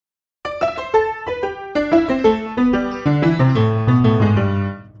Good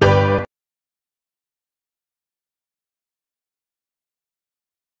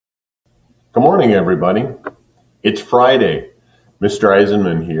morning, everybody. It's Friday. Mr.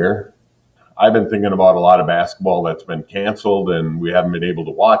 Eisenmann here. I've been thinking about a lot of basketball that's been canceled and we haven't been able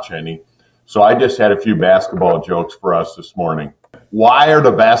to watch any. So I just had a few basketball jokes for us this morning. Why are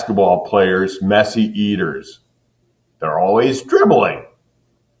the basketball players messy eaters? They're always dribbling.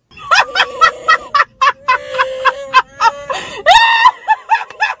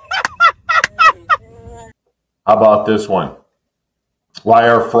 How about this one? Why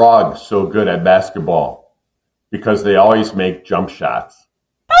are frogs so good at basketball? Because they always make jump shots.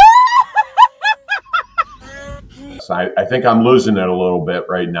 I think I'm losing it a little bit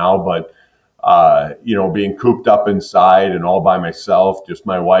right now, but being cooped up inside and all by myself, just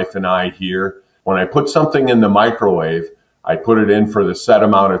my wife and I here. When I put something in the microwave, I put it in for the set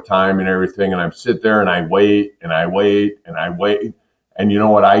amount of time and everything, and I sit there and I wait and I wait and I wait. And you know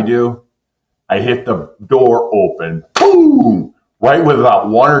what I do? I hit the door open, boom, right with about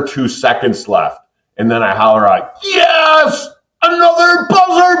 1 or 2 seconds left. And then I holler out, yes, another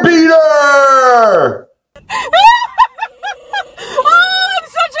buzzer beater! Oh, I'm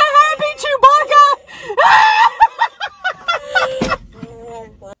such a happy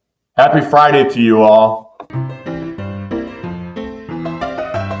Chewbacca! Happy Friday to you all.